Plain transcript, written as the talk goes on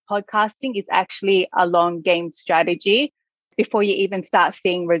podcasting is actually a long game strategy before you even start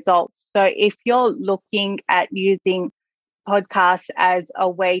seeing results. So if you're looking at using podcasts as a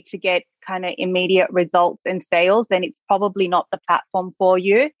way to get kind of immediate results and sales, then it's probably not the platform for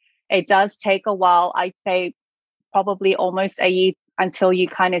you. It does take a while. I'd say probably almost a year until you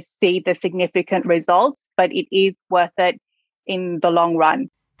kind of see the significant results, but it is worth it in the long run.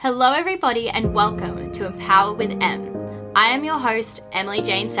 Hello, everybody, and welcome to Empower with Em. I am your host, Emily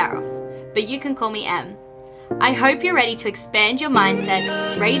Jane Saroff, but you can call me Em. I hope you're ready to expand your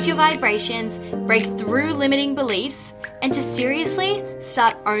mindset, raise your vibrations, break through limiting beliefs, and to seriously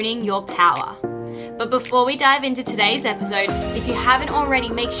start owning your power. But before we dive into today's episode, if you haven't already,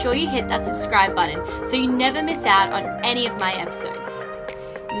 make sure you hit that subscribe button so you never miss out on any of my episodes.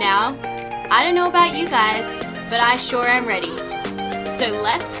 Now, I don't know about you guys, but I sure am ready. So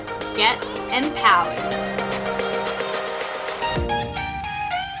let's get empowered.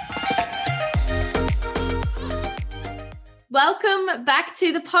 Welcome back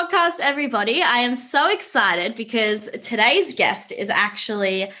to the podcast, everybody. I am so excited because today's guest is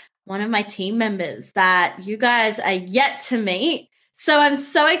actually one of my team members that you guys are yet to meet. So I'm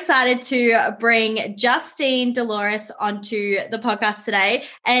so excited to bring Justine Dolores onto the podcast today.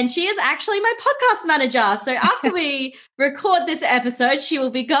 And she is actually my podcast manager. So after we record this episode, she will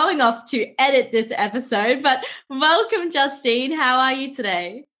be going off to edit this episode. But welcome, Justine. How are you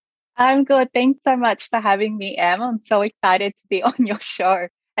today? I'm good. Thanks so much for having me, Em. I'm so excited to be on your show.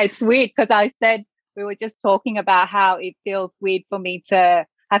 It's weird because I said we were just talking about how it feels weird for me to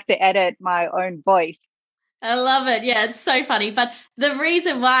have to edit my own voice. I love it. Yeah, it's so funny. But the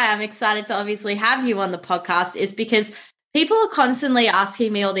reason why I'm excited to obviously have you on the podcast is because people are constantly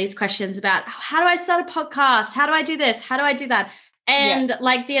asking me all these questions about how do I start a podcast? How do I do this? How do I do that? And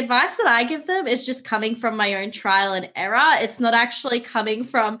like the advice that I give them is just coming from my own trial and error. It's not actually coming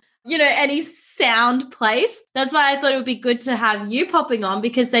from, any sound place. That's why I thought it would be good to have you popping on,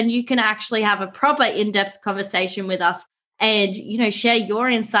 because then you can actually have a proper in-depth conversation with us and, share your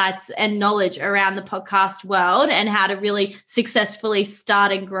insights and knowledge around the podcast world and how to really successfully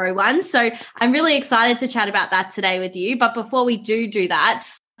start and grow one. So I'm really excited to chat about that today with you. But before we do that,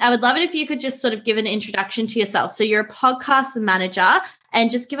 I would love it if you could just sort of give an introduction to yourself. So you're a podcast manager, and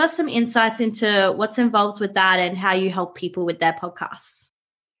just give us some insights into what's involved with that and how you help people with their podcasts.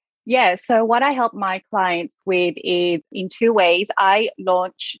 Yeah, so what I help my clients with is in two ways. I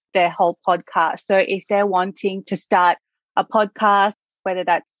launch their whole podcast. So if they're wanting to start a podcast, whether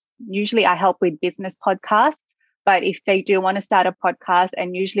that's usually I help with business podcasts, but if they do want to start a podcast,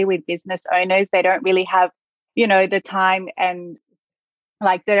 and usually with business owners, they don't really have, the time, and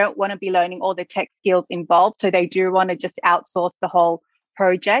like they don't want to be learning all the tech skills involved. So they do want to just outsource the whole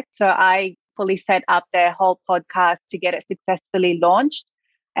project. So I fully set up their whole podcast to get it successfully launched.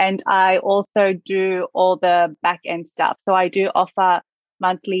 And I also do all the back end stuff. So I do offer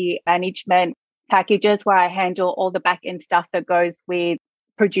monthly management packages where I handle all the back end stuff that goes with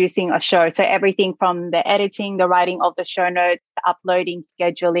producing a show. So everything from the editing, the writing of the show notes, the uploading,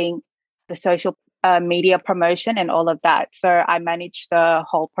 scheduling, the social media promotion, and all of that. So I manage the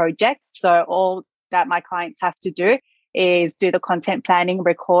whole project. So all that my clients have to do is do the content planning,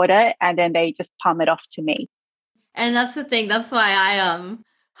 record it, and then they just palm it off to me. And that's the thing. That's why I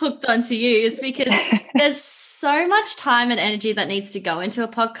hooked onto you, is because there's so much time and energy that needs to go into a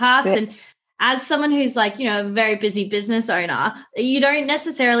podcast. Yeah. And as someone who's like, a very busy business owner, you don't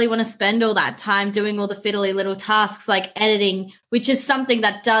necessarily want to spend all that time doing all the fiddly little tasks like editing, which is something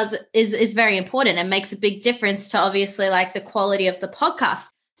that is very important and makes a big difference to obviously like the quality of the podcast.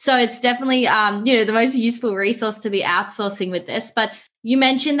 So it's definitely, the most useful resource to be outsourcing with this. But you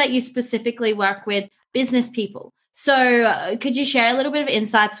mentioned that you specifically work with business people. So could you share a little bit of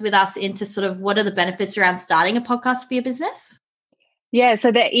insights with us into sort of what are the benefits around starting a podcast for your business? Yeah,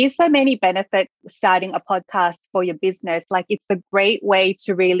 so there is so many benefits starting a podcast for your business. Like it's a great way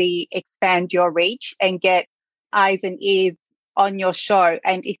to really expand your reach and get eyes and ears on your show.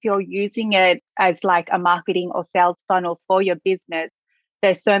 And if you're using it as like a marketing or sales funnel for your business,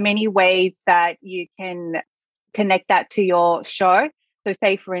 there's so many ways that you can connect that to your show. So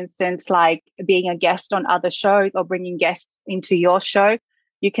say, for instance, like being a guest on other shows or bringing guests into your show,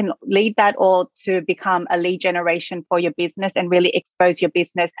 you can lead that all to become a lead generation for your business and really expose your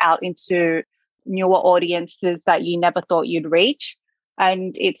business out into newer audiences that you never thought you'd reach.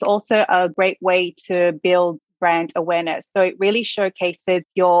 And it's also a great way to build brand awareness. So it really showcases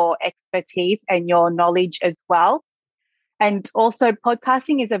your expertise and your knowledge as well. And also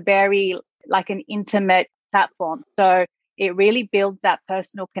podcasting is a very like an intimate platform. So it really builds that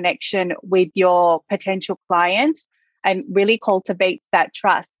personal connection with your potential clients. and really cultivates that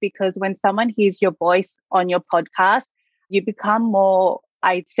trust. Because when someone hears your voice on your podcast, you become more,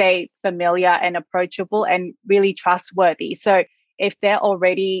 I'd say, familiar and approachable and really trustworthy. So if they're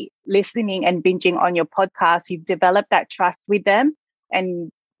already listening and binging on your podcast, you've developed that trust with them.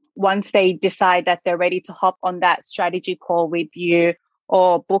 And once they decide that they're ready to hop on that strategy call with you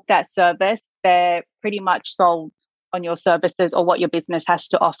or book that service, they're pretty much sold on your services or what your business has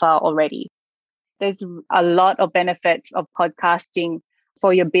to offer already. There's a lot of benefits of podcasting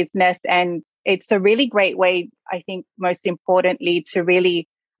for your business. And it's a really great way, I think, most importantly, to really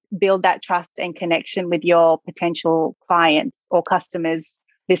build that trust and connection with your potential clients or customers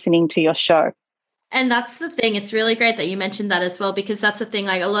listening to your show. And that's the thing. It's really great that you mentioned that as well, because that's the thing.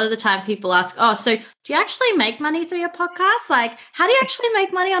 Like a lot of the time people ask, oh, so do you actually make money through your podcast? Like, how do you actually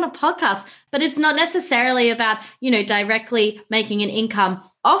make money on a podcast? But it's not necessarily about, directly making an income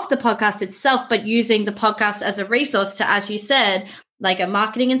off the podcast itself, but using the podcast as a resource to, as you said, like a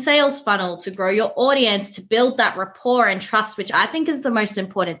marketing and sales funnel to grow your audience, to build that rapport and trust, which I think is the most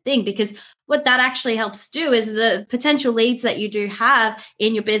important thing, because what that actually helps do is the potential leads that you do have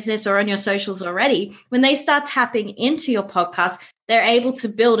in your business or on your socials already, when they start tapping into your podcast, they're able to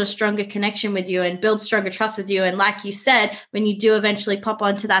build a stronger connection with you and build stronger trust with you. And like you said, when you do eventually pop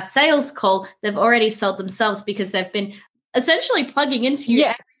onto that sales call, they've already sold themselves because they've been essentially plugging into you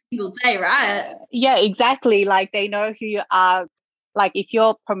every single day, right? Yeah, exactly. Like they know who you are. Like if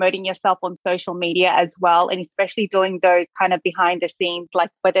you're promoting yourself on social media as well, and especially doing those kind of behind the scenes, like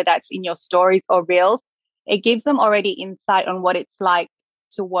whether that's in your stories or reels, it gives them already insight on what it's like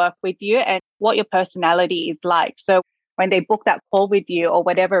to work with you and what your personality is like. So when they book that call with you or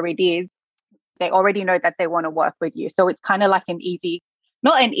whatever it is, they already know that they want to work with you. So it's kind of like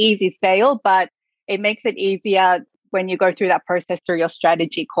not an easy sale, but it makes it easier when you go through that process through your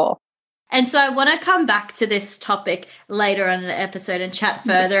strategy call. And so I want to come back to this topic later on in the episode and chat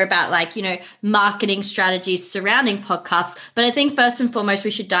further about marketing strategies surrounding podcasts. But I think first and foremost,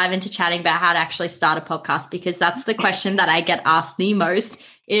 we should dive into chatting about how to actually start a podcast, because that's the question that I get asked the most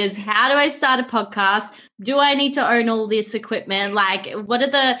is, how do I start a podcast? Do I need to own all this equipment? Like, what are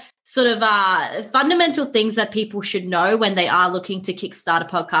the sort of fundamental things that people should know when they are looking to kickstart a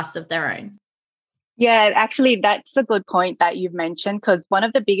podcast of their own? Yeah, actually, that's a good point that you've mentioned, because one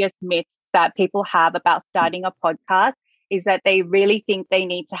of the biggest myths that people have about starting a podcast is that they really think they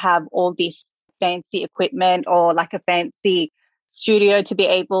need to have all this fancy equipment or like a fancy studio to be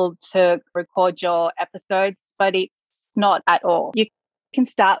able to record your episodes, but it's not at all. You can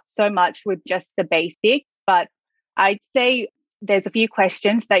start so much with just the basics, but I'd say there's a few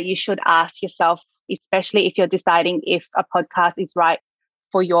questions that you should ask yourself, especially if you're deciding if a podcast is right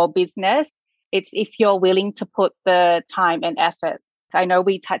for your business. It's if you're willing to put the time and effort. I know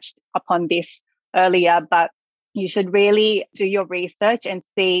we touched upon this earlier, but you should really do your research and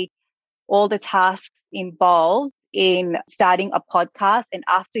see all the tasks involved in starting a podcast. And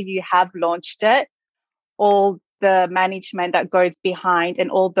after you have launched it, all the management that goes behind and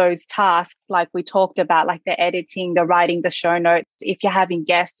all those tasks, like we talked about, like the editing, the writing, the show notes. If you're having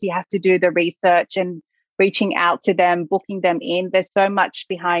guests, you have to do the research and reaching out to them, booking them in. There's so much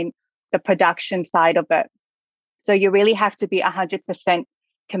behind the production side of it. So you really have to be 100%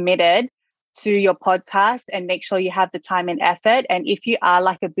 committed to your podcast and make sure you have the time and effort. And if you are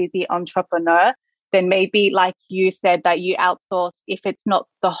like a busy entrepreneur, then maybe like you said that you outsource, if it's not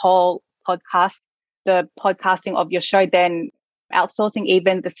the whole podcast, the podcasting of your show, then outsourcing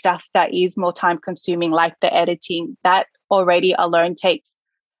even the stuff that is more time consuming, like the editing, that already alone takes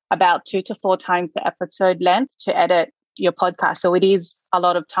about 2 to 4 times the episode length to edit your podcast. So it is a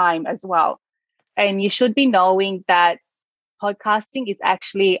lot of time as well. And you should be knowing that podcasting is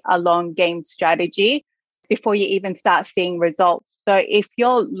actually a long game strategy before you even start seeing results. So if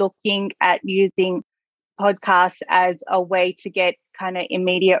you're looking at using podcasts as a way to get kind of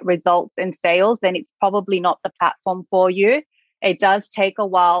immediate results and sales, then it's probably not the platform for you. It does take a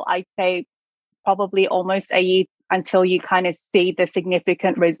while. I'd say probably almost a year until you kind of see the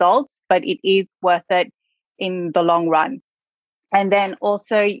significant results, but it is worth it in the long run. And then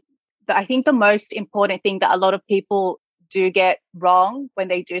also, I think the most important thing that a lot of people do get wrong when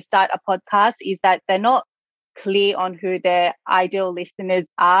they do start a podcast is that they're not clear on who their ideal listeners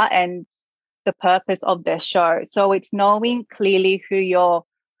are and the purpose of their show. So it's knowing clearly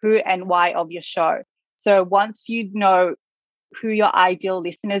who and why of your show. So once you know who your ideal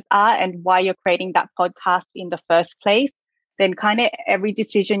listeners are and why you're creating that podcast in the first place, then kind of every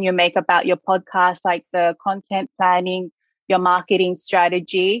decision you make about your podcast, like the content planning, your marketing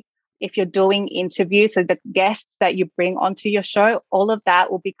strategy, if you're doing interviews, so the guests that you bring onto your show, all of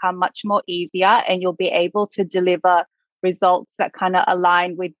that will become much more easier and you'll be able to deliver results that kind of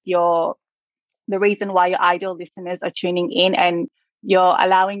align with the reason why your ideal listeners are tuning in, and you're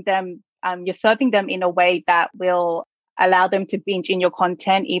allowing them, you're serving them in a way that will allow them to binge in your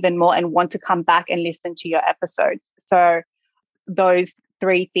content even more and want to come back and listen to your episodes. So those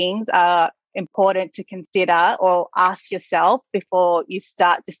three things are important to consider or ask yourself before you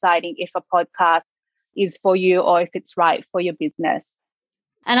start deciding if a podcast is for you or if it's right for your business.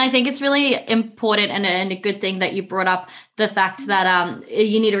 And I think it's really important and a good thing that you brought up the fact that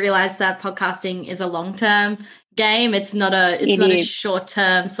you need to realize that podcasting is a long-term game. It's not a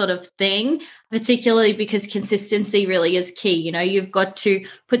short-term sort of thing, particularly because consistency really is key. You know, you've got to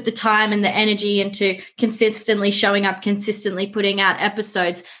put the time and the energy into consistently showing up, consistently putting out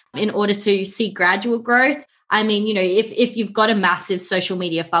episodes in order to see gradual growth. I mean, you know, if you've got a massive social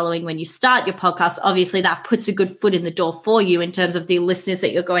media following when you start your podcast, obviously that puts a good foot in the door for you in terms of the listeners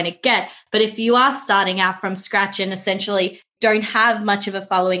that you're going to get. But if you are starting out from scratch and essentially don't have much of a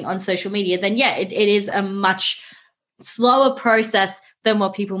following on social media, then yeah, it is a much slower process than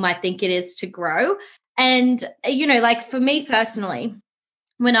what people might think it is to grow. And, you know, like for me personally,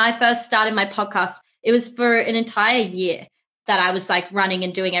 when I first started my podcast, it was for an entire year that I was like running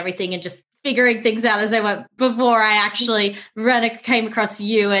and doing everything and just figuring things out as I went before I actually came across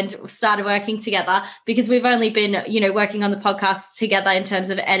you and started working together, because we've only been, you know, working on the podcast together in terms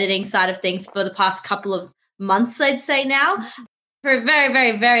of editing side of things for the past couple of months, I'd say now. For a very,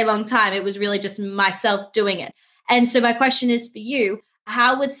 very, very long time, it was really just myself doing it. And so my question is for you,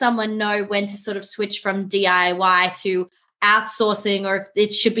 how would someone know when to sort of switch from DIY to outsourcing, or if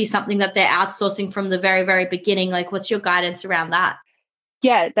it should be something that they're outsourcing from the very, very beginning? Like, what's your guidance around that?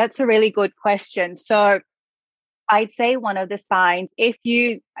 Yeah, that's a really good question. So I'd say one of the signs, if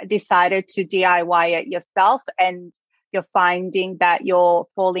you decided to DIY it yourself and you're finding that you're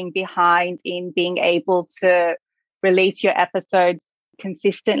falling behind in being able to release your episodes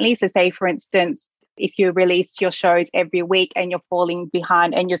consistently. So say, for instance, if you release your shows every week and you're falling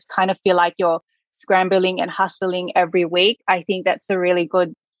behind and you kind of feel like you're scrambling and hustling every week, I think that's a really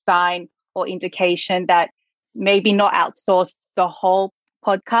good sign or indication that maybe not outsource the whole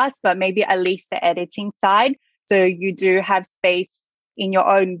podcast, but maybe at least the editing side. So you do have space in your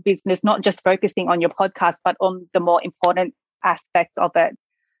own business, not just focusing on your podcast, but on the more important aspects of it.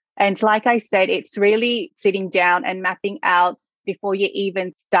 And like I said, it's really sitting down and mapping out before you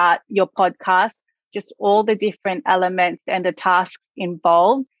even start your podcast, just all the different elements and the tasks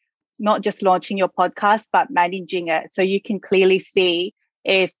involved, not just launching your podcast, but managing it. So you can clearly see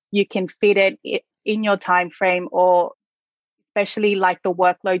if you can fit it in your time frame, or especially like the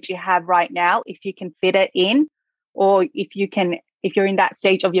workload you have right now, if you can fit it in, or if you're in that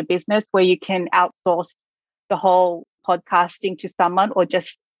stage of your business where you can outsource the whole podcasting to someone, or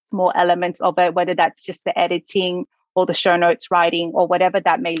just small elements of it, whether that's just the editing or the show notes writing or whatever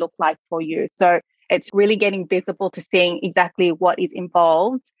that may look like for you. So it's really getting visible to seeing exactly what is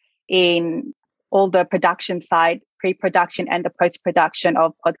involved in all the production side, pre-production and the post-production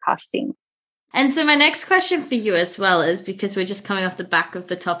of podcasting. And so my next question for you as well is, because we're just coming off the back of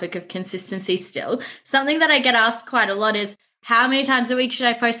the topic of consistency still, something that I get asked quite a lot is, how many times a week should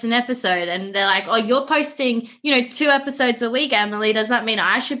I post an episode? And they're like, oh, you're posting, 2 episodes a week, Emily. Does that mean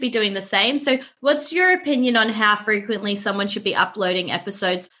I should be doing the same? So what's your opinion on how frequently someone should be uploading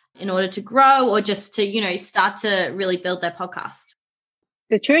episodes in order to grow, or just to, start to really build their podcast?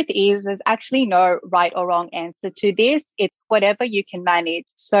 The truth is, there's actually no right or wrong answer to this. It's whatever you can manage.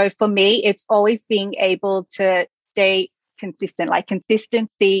 So for me, it's always being able to stay consistent. Like,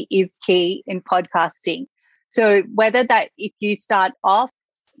 consistency is key in podcasting. So whether that, if you start off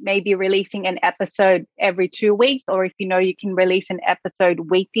maybe releasing an episode every 2 weeks, or if you can release an episode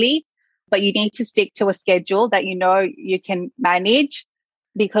weekly, but you need to stick to a schedule that you can manage.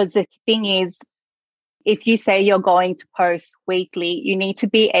 Because the thing is, if you say you're going to post weekly, you need to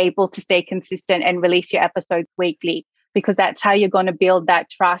be able to stay consistent and release your episodes weekly, because that's how you're going to build that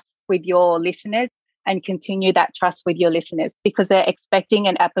trust with your listeners and continue that trust with your listeners, because they're expecting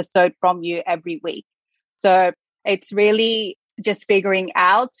an episode from you every week. So it's really just figuring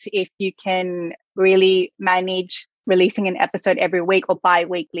out if you can really manage releasing an episode every week or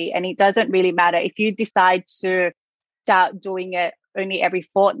bi-weekly. And it doesn't really matter. If you decide to start doing it only every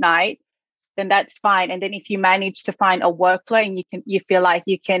fortnight, then that's fine. And then if you manage to find a workflow and you feel like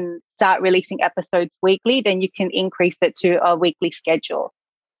you can start releasing episodes weekly, then you can increase it to a weekly schedule.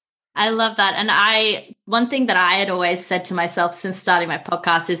 I love that. And one thing that I had always said to myself since starting my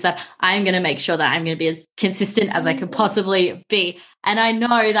podcast is that I'm going to make sure that I'm going to be as consistent as I could possibly be. And I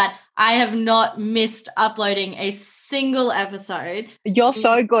know that I have not missed uploading a single episode. You're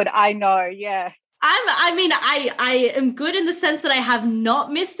so good. I know. Yeah. I am good in the sense that I have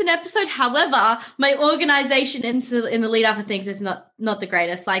not missed an episode. However, my organization in the lead up of things is not the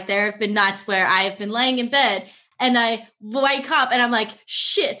greatest. Like there have been nights where I have been laying in bed and I wake up and I'm like,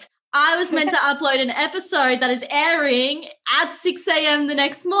 shit, I was meant to upload an episode that is airing at 6 a.m. the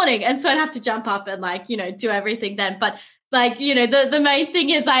next morning. And so I'd have to jump up and do everything then. But the main thing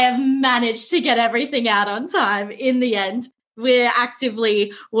is I have managed to get everything out on time in the end. We're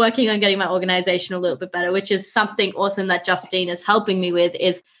actively working on getting my organization a little bit better, which is something awesome that Justine is helping me with,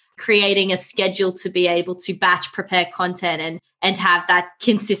 is creating a schedule to be able to batch prepare content and have that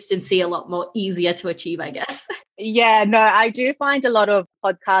consistency a lot more easier to achieve, I guess. Yeah, no, I do find a lot of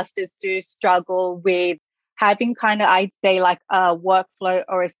podcasters do struggle with having kind of, I'd say, like a workflow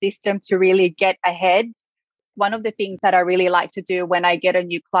or a system to really get ahead. One of the things that I really like to do when I get a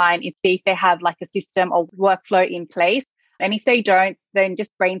new client is see if they have like a system or workflow in place. And if they don't, then just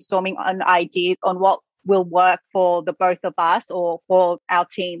brainstorming on ideas on what will work for the both of us or for our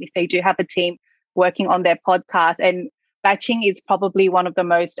team, if they do have a team working on their podcast. And batching is probably one of the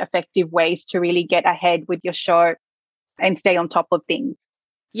most effective ways to really get ahead with your show and stay on top of things.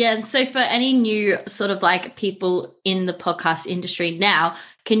 Yeah. And so for any new sort of like people in the podcast industry now,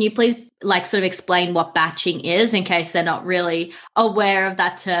 can you please sort of explain what batching is in case they're not really aware of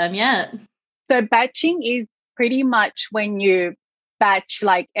that term yet? So batching is pretty much when you batch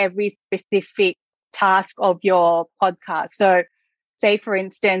like every specific task of your podcast. So say, for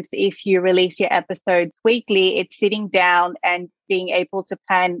instance, if you release your episodes weekly, it's sitting down and being able to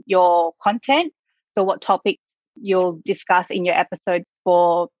plan your content. So what topics you'll discuss in your episodes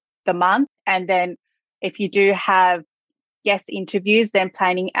for the month. And then if you do have guest interviews, then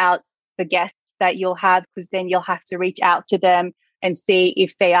planning out the guests that you'll have, because then you'll have to reach out to them and see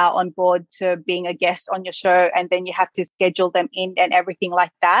if they are on board to being a guest on your show. And then you have to schedule them in and everything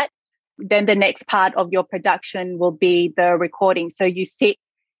like that. Then the next part of your production will be the recording. So you sit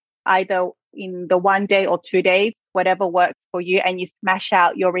either in the 1 day or 2 days, whatever works for you, and you smash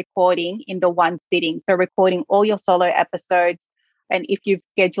out your recording in the one sitting. So recording all your solo episodes. And if you've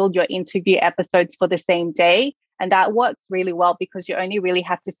scheduled your interview episodes for the same day, and that works really well because you only really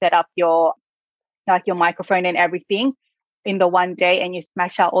have to set up your microphone and everything in the 1 day, and you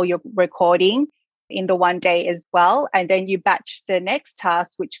smash out all your recording in the 1 day as well. And then you batch the next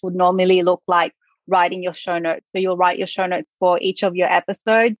task, which would normally look like writing your show notes. So you'll write your show notes for each of your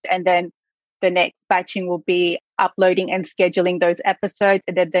episodes. And then the next batching will be uploading and scheduling those episodes.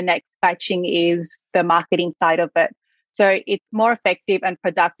 And then the next batching is the marketing side of it. So it's more effective and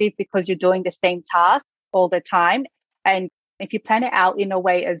productive because you're doing the same tasks all the time. And if you plan it out in a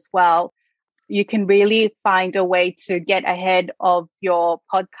way as well, you can really find a way to get ahead of your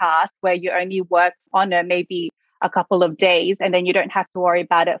podcast where you only work on it maybe a couple of days and then you don't have to worry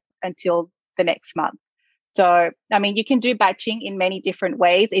about it until the next month. So, I mean, you can do batching in many different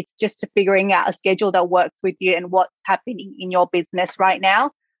ways. It's just figuring out a schedule that works with you and what's happening in your business right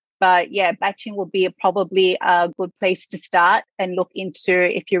now. But yeah, batching will be probably a good place to start and look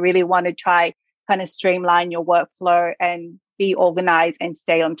into if you really want to try kind of streamline your workflow and be organized and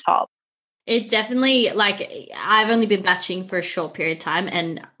stay on top. It definitely, I've only been batching for a short period of time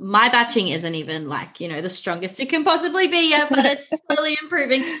and my batching isn't even the strongest it can possibly be yet, but it's slowly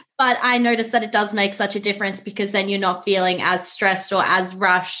improving. But I noticed that it does make such a difference because then you're not feeling as stressed or as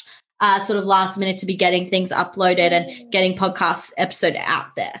rushed sort of last minute to be getting things uploaded and getting podcast episode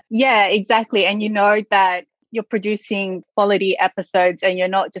out there. Yeah, exactly. And you know that you're producing quality episodes and you're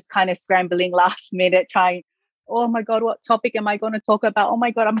not just kind of scrambling last minute trying, oh my God, what topic am I going to talk about? Oh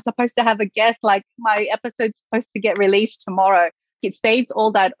my God, I'm supposed to have a guest. Like my episode's supposed to get released tomorrow. It saves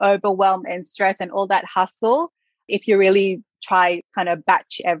all that overwhelm and stress and all that hustle if you really try kind of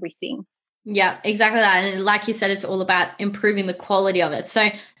batch everything. Yeah, exactly that. And like you said, it's all about improving the quality of it. So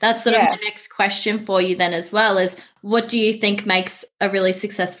that's sort of my next question for you then as well is what do you think makes a really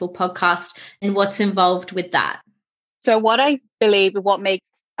successful podcast and what's involved with that? So what I believe what makes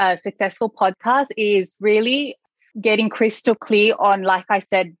a successful podcast is really getting crystal clear on, like I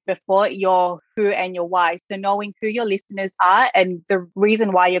said before, your who and your why. So knowing who your listeners are and the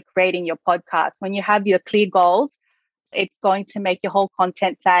reason why you're creating your podcast. When you have your clear goals, it's going to make your whole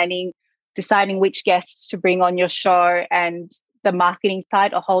content planning, deciding which guests to bring on your show and the marketing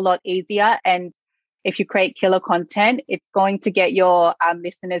side a whole lot easier. And if you create killer content, it's going to get your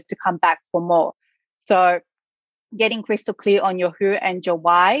listeners to come back for more. So getting crystal clear on your who and your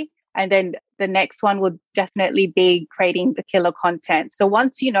why And then the next one would definitely be creating the killer content. So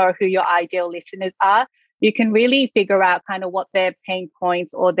once you know who your ideal listeners are, you can really figure out kind of what their pain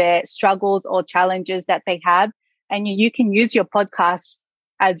points or their struggles or challenges that they have. And you can use your podcast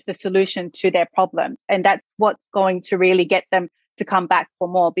as the solution to their problems. And that's what's going to really get them to come back for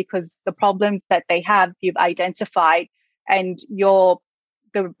more, because the problems that they have, you've identified, and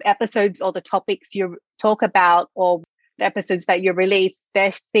the episodes or the topics you talk about or the episodes that you release,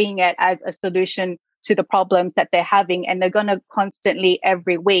 they're seeing it as a solution to the problems that they're having. And they're going to constantly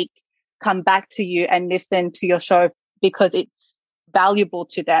every week come back to you and listen to your show because it's valuable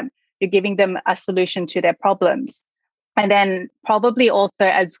to them. You're giving them a solution to their problems. And then probably also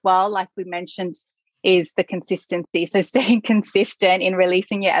as well, like we mentioned, is the consistency. So staying consistent in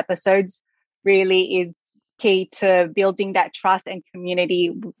releasing your episodes really is key to building that trust and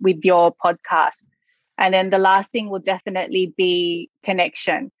community with your podcast. And then the last thing will definitely be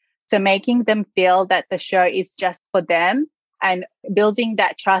connection. So making them feel that the show is just for them, and building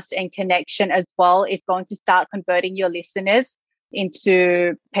that trust and connection as well is going to start converting your listeners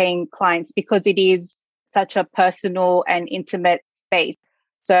into paying clients, because it is such a personal and intimate space.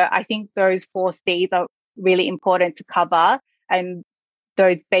 So I think those 4 C's are really important to cover, and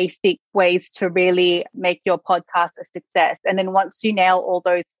those basic ways to really make your podcast a success. And then once you nail all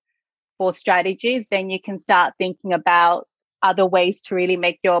those 4 strategies, then you can start thinking about other ways to really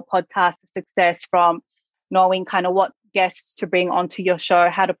make your podcast a success, from knowing kind of what guests to bring onto your show,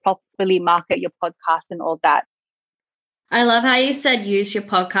 how to properly market your podcast and all that. I love how you said use your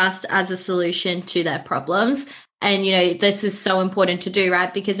podcast as a solution to their problems. And, this is so important to do,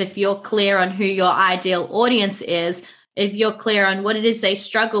 right? Because if you're clear on who your ideal audience is, if you're clear on what it is they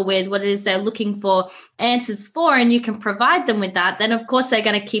struggle with, what it is they're looking for answers for, and you can provide them with that, then of course they're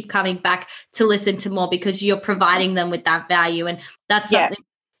going to keep coming back to listen to more because you're providing them with that value. And that's something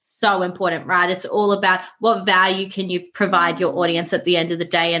so important, right? It's all about what value can you provide your audience at the end of the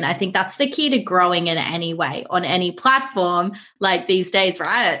day. And I think that's the key to growing in any way on any platform like these days,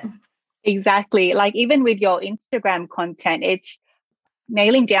 right? Exactly. Like even with your Instagram content, it's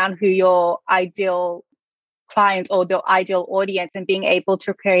nailing down who your ideal clients or the ideal audience and being able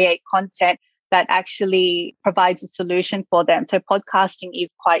to create content that actually provides a solution for them. So podcasting is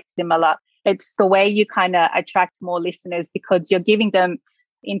quite similar. It's the way you kind of attract more listeners, because you're giving them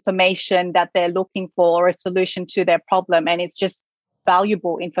information that they're looking for or a solution to their problem. And it's just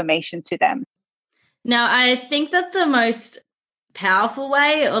valuable information to them. Now, I think that the most powerful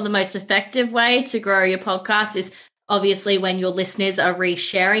way or the most effective way to grow your podcast is obviously when your listeners are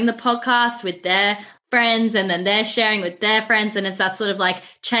resharing the podcast with their friends, and then they're sharing with their friends. And it's that sort of like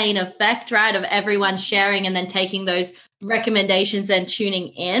chain effect, right? Of everyone sharing and then taking those recommendations and tuning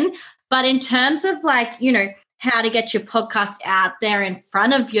in. But in terms of how to get your podcast out there in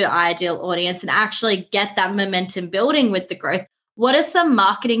front of your ideal audience and actually get that momentum building with the growth, what are some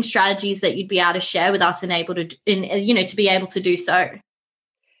marketing strategies that you'd be able to share with us and to be able to do so?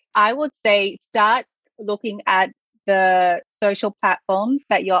 I would say start looking at the social platforms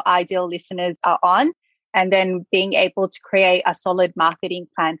that your ideal listeners are on, and then being able to create a solid marketing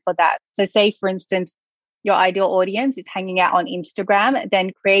plan for that. So say, for instance, your ideal audience is hanging out on Instagram,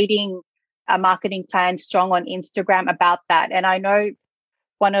 then creating a marketing plan strong on Instagram about that. And I know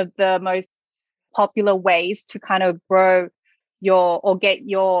one of the most popular ways to kind of grow get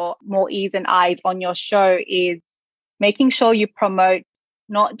your more ears and eyes on your show is making sure you promote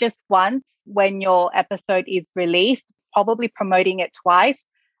not just once when your episode is released, probably promoting it twice,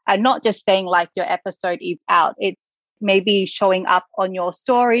 and not just saying like your episode is out. It's maybe showing up on your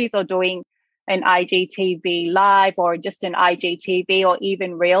stories or doing an IGTV live or just an IGTV or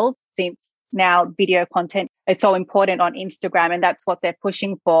even Reels, since now video content is so important on Instagram and that's what they're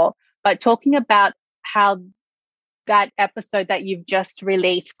pushing for. But talking about how that episode that you've just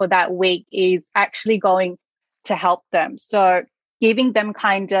released for that week is actually going to help them. So giving them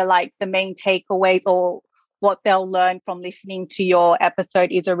kind of like the main takeaways or what they'll learn from listening to your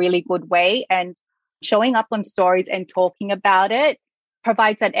episode is a really good way. And showing up on stories and talking about it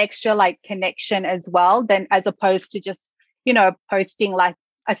provides that extra like connection as well, than as opposed to just, posting like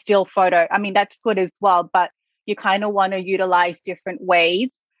a still photo. I mean, that's good as well, but you kind of want to utilize different ways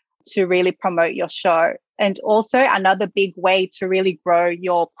to really promote your show. And also another big way to really grow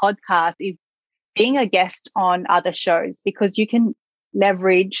your podcast is being a guest on other shows, because you can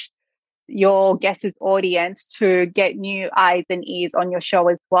leverage your guest's audience to get new eyes and ears on your show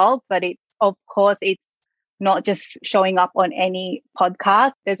as well. But it's not just showing up on any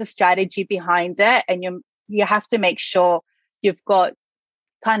podcast. There's a strategy behind it, and you have to make sure you've got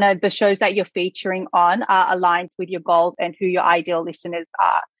kind of the shows that you're featuring on are aligned with your goals and who your ideal listeners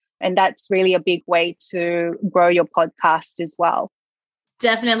are. And that's really a big way to grow your podcast as well.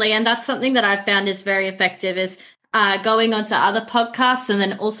 Definitely. And that's something that I've found is very effective is going onto other podcasts and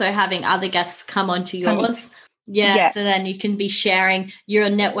then also having other guests come onto yours. Yeah. So then you can be sharing your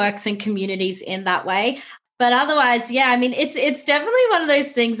networks and communities in that way. But otherwise, yeah, I mean, it's definitely one of those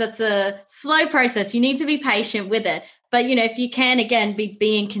things that's a slow process. You need to be patient with it. But, you know, if you can, again, be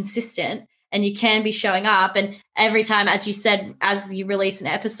being consistent and you can be showing up and every time, as you said, as you release an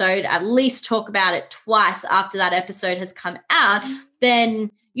episode, at least talk about it twice after that episode has come out,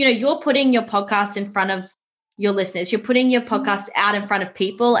 then, you know, you're putting your podcast in front of your listeners. You're putting your podcast out in front of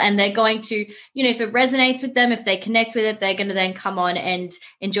people and they're going to, you know, if it resonates with them, if they connect with it, they're going to then come on and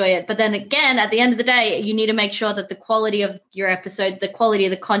enjoy it. But then again, at the end of the day, you need to make sure that the quality of your episode, the quality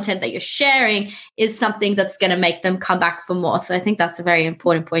of the content that you're sharing is something that's going to make them come back for more. So I think that's a very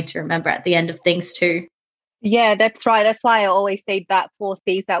important point to remember at the end of things too. Yeah, that's right. That's why I always say that 4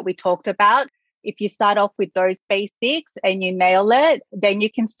 C's that we talked about. If you start off with those basics and you nail it, then you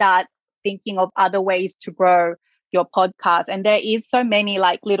can start thinking of other ways to grow your podcast. And there is so many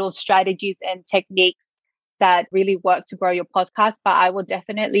like little strategies and techniques that really work to grow your podcast. But I will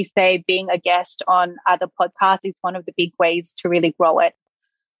definitely say being a guest on other podcasts is one of the big ways to really grow it.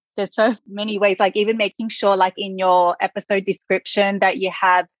 There's so many ways, like even making sure like in your episode description that you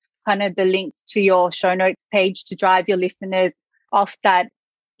have kind of the links to your show notes page to drive your listeners off that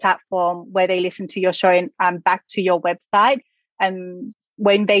platform where they listen to your show and back to your website. And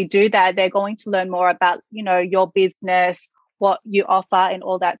when they do that, they're going to learn more about, you know, your business, what you offer and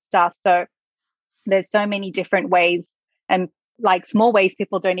all that stuff. So there's so many different ways and like small ways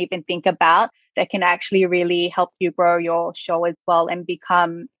people don't even think about that can actually really help you grow your show as well and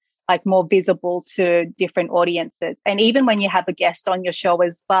become like more visible to different audiences. And even when you have a guest on your show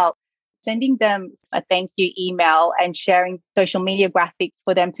as well, sending them a thank you email and sharing social media graphics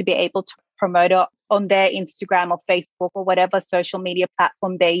for them to be able to promote it on their Instagram or Facebook or whatever social media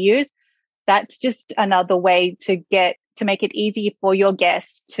platform they use. That's just another way to make it easy for your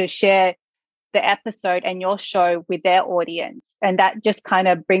guests to share the episode and your show with their audience. And that just kind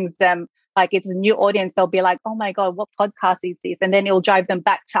of brings them, like it's a new audience. They'll be like, oh my God, what podcast is this? And then it'll drive them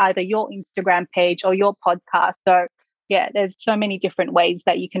back to either your Instagram page or your podcast. So yeah, there's so many different ways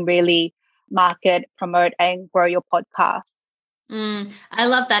that you can really market, promote, and grow your podcast. I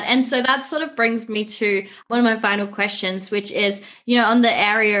love that. And so that sort of brings me to one of my final questions, which is, you know, on the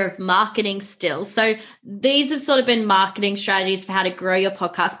area of marketing still. So these have sort of been marketing strategies for how to grow your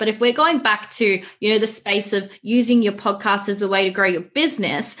podcast. But if we're going back to, you know, the space of using your podcast as a way to grow your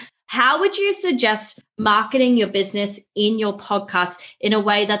business, how would you suggest marketing your business in your podcast in a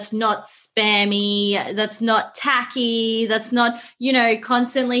way that's not spammy, that's not tacky, that's not, you know,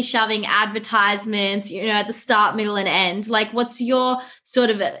 constantly shoving advertisements, you know, at the start, middle, and end? Like, what's your sort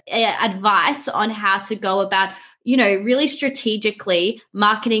of advice on how to go about, you know, really strategically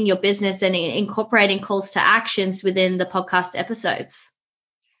marketing your business and incorporating calls to actions within the podcast episodes?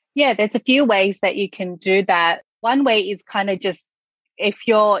 Yeah, there's a few ways that you can do that. One way is kind of just if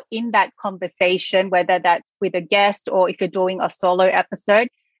you're in that conversation, whether that's with a guest or if you're doing a solo episode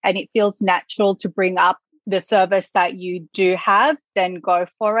and it feels natural to bring up the service that you do have, then go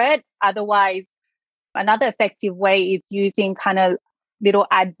for it. Otherwise, another effective way is using kind of little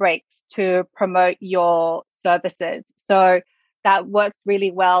ad breaks to promote your services. So that works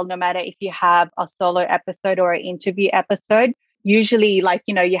really well no matter if you have a solo episode or an interview episode. Usually, like,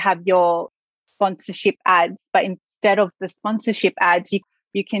 you know, you have your sponsorship ads, but instead of the sponsorship ads,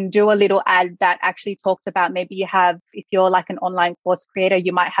 you can do a little ad that actually talks about, maybe you have, if you're like an online course creator,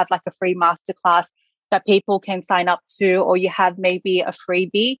 you might have like a free masterclass that people can sign up to, or you have maybe a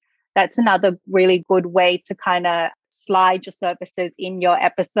freebie. That's another really good way to kind of slide your services in your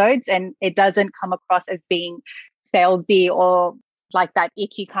episodes, and it doesn't come across as being salesy or like that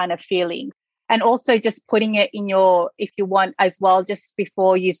icky kind of feeling. And also just putting it in your, if you want as well, just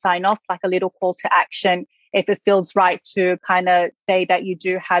before you sign off, like a little call to action, if it feels right to kind of say that you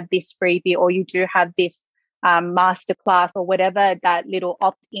do have this freebie or you do have this masterclass or whatever that little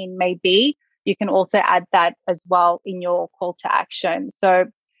opt-in may be, you can also add that as well in your call to action. So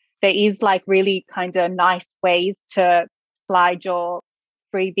there is like really kind of nice ways to slide your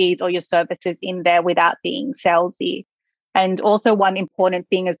freebies or your services in there without being salesy. And also one important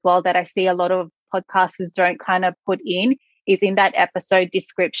thing as well that I see a lot of podcasters don't kind of put in is in that episode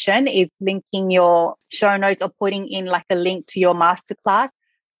description is linking your show notes or putting in like a link to your masterclass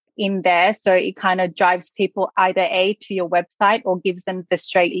in there. So it kind of drives people either A, to your website, or gives them the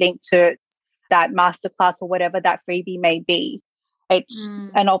straight link to that masterclass or whatever that freebie may be. It's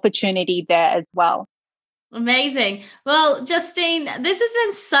an opportunity there as well. Amazing. Well, Justine, this has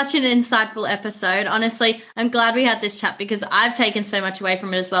been such an insightful episode. Honestly, I'm glad we had this chat because I've taken so much away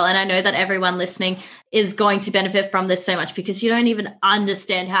from it as well. And I know that everyone listening is going to benefit from this so much because you don't even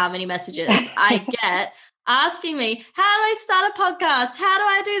understand how many messages I get asking me, how do I start a podcast? How do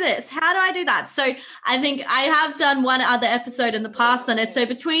I do this? How do I do that? So I think I have done one other episode in the past on it. So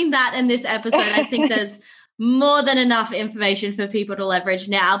between that and this episode, I think there's more than enough information for people to leverage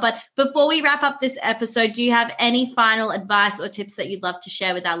now. But before we wrap up this episode, do you have any final advice or tips that you'd love to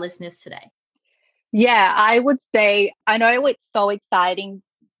share with our listeners today? Yeah, I would say, I know it's so exciting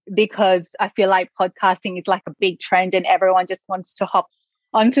because I feel like podcasting is like a big trend and everyone just wants to hop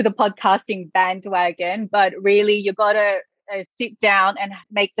onto the podcasting bandwagon. But really, you got to sit down and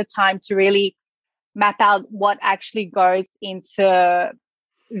make the time to really map out what actually goes into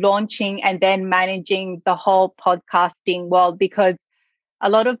launching and then managing the whole podcasting world, because a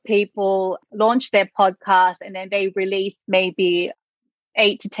lot of people launch their podcast and then they release maybe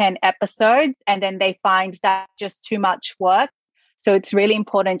 8 to 10 episodes and then they find that just too much work. So it's really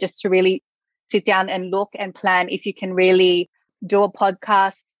important just to really sit down and look and plan if you can really do a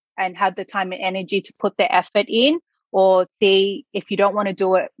podcast and have the time and energy to put the effort in, or see if you don't want to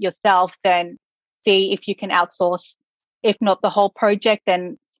do it yourself, then see if you can outsource, if not the whole project,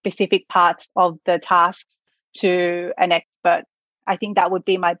 then specific parts of the tasks to an expert. I think that would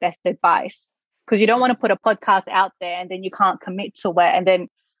be my best advice, because you don't want to put a podcast out there and then you can't commit to it. And then,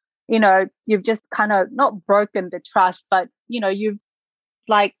 you've just kind of not broken the trust, but, you've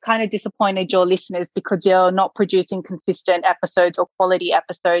like kind of disappointed your listeners because you're not producing consistent episodes or quality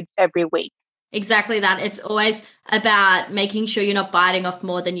episodes every week. Exactly that. It's always about making sure you're not biting off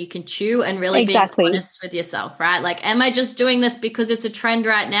more than you can chew and really being honest with yourself, right? Like, am I just doing this because it's a trend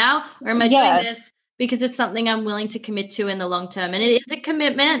right now? Or am I doing this because it's something I'm willing to commit to in the long term? And it is a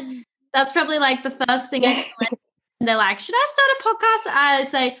commitment. That's probably like the first thing I tell them. They're like, should I start a podcast? I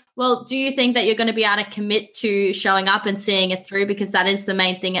say, well, do you think that you're going to be able to commit to showing up and seeing it through? Because that is the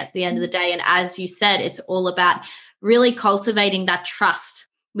main thing at the end of the day. And as you said, it's all about really cultivating that trust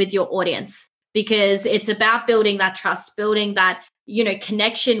with your audience, because it's about building that trust, building that,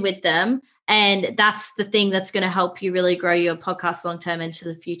 connection with them. And that's the thing that's going to help you really grow your podcast long-term into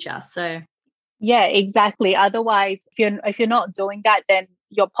the future. So yeah, exactly. Otherwise, if you're not doing that, then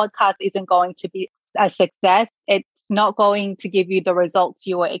your podcast isn't going to be a success. It's not going to give you the results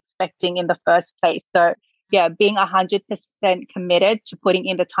you were expecting in the first place. So yeah, being 100% committed to putting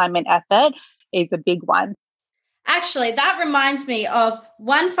in the time and effort is a big one. Actually, that reminds me of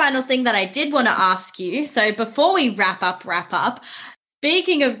one final thing that I did want to ask you. So before we wrap up,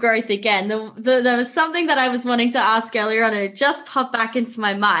 speaking of growth again, there was something that I was wanting to ask earlier on and it just popped back into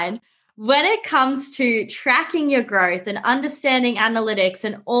my mind. When it comes to tracking your growth and understanding analytics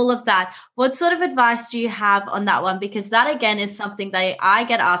and all of that, what sort of advice do you have on that one? Because that, again, is something that I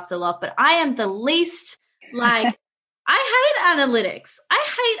get asked a lot, but I am the least like, I hate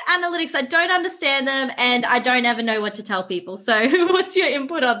analytics. I don't understand them and I don't ever know what to tell people. So what's your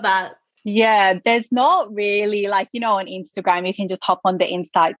input on that? Yeah, there's not really on Instagram, you can just hop on the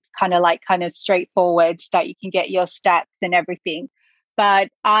insights, kind of straightforward, that you can get your stats and everything. But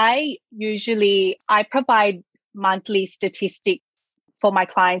I provide monthly statistics for my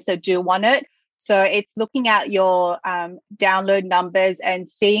clients that do want it. So it's looking at your download numbers and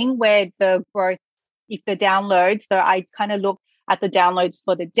seeing where the growth, if the downloads, so I kind of look at the downloads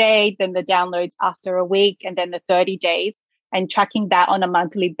for the day, then the downloads after a week, and then the 30 days, and tracking that on a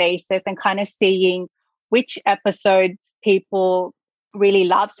monthly basis and kind of seeing which episodes people really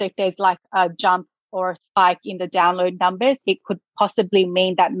love. So if there's like a jump or a spike in the download numbers, it could possibly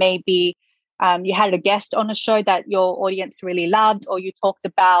mean that maybe you had a guest on a show that your audience really loved, or you talked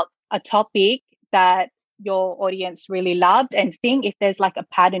about a topic that your audience really loved, and seeing if there's like a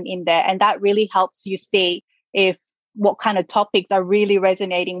pattern in there. And that really helps you see if what kind of topics are really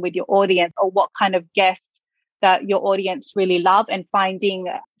resonating with your audience, or what kind of guests that your audience really love, and finding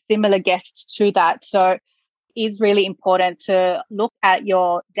similar guests to that. So is really important to look at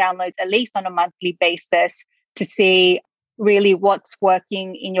your downloads at least on a monthly basis to see really what's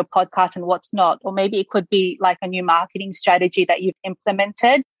working in your podcast and what's not. Or maybe it could be like a new marketing strategy that you've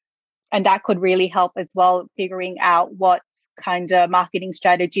implemented, and that could really help as well, figuring out what kind of marketing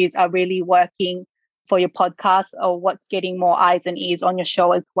strategies are really working for your podcast, or what's getting more eyes and ears on your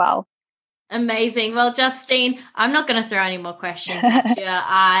show as well. Amazing. Well, Justine, I'm not going to throw any more questions at you.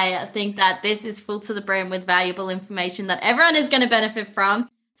 I think that this is full to the brim with valuable information that everyone is going to benefit from.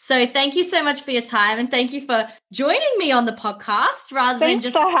 So thank you so much for your time, and thank you for joining me on the podcast rather Thanks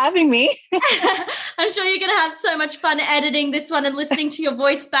than just for having me. I'm sure you're going to have so much fun editing this one and listening to your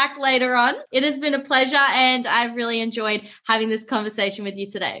voice back later on. It has been a pleasure, and I've really enjoyed having this conversation with you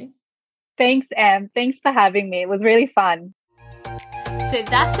today. Thanks, Em. Thanks for having me. It was really fun. So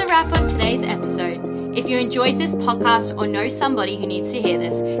that's a wrap on today's episode. If you enjoyed this podcast or know somebody who needs to hear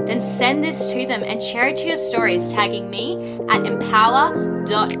this, then send this to them and share it to your stories, tagging me at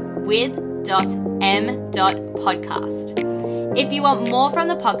empower.with.m.podcast. If you want more from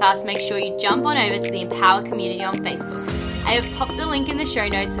the podcast, make sure you jump on over to the Empower community on Facebook. I have popped the link in the show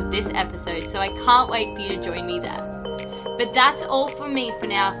notes of this episode, so I can't wait for you to join me there. But that's all from me for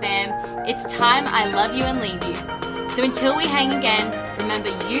now, fam. It's time I love you and leave you. So until we hang again, remember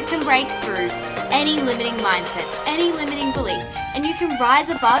you can break through any limiting mindset, any limiting belief, and you can rise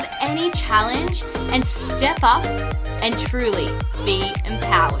above any challenge and step up and truly be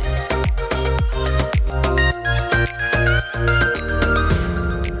empowered.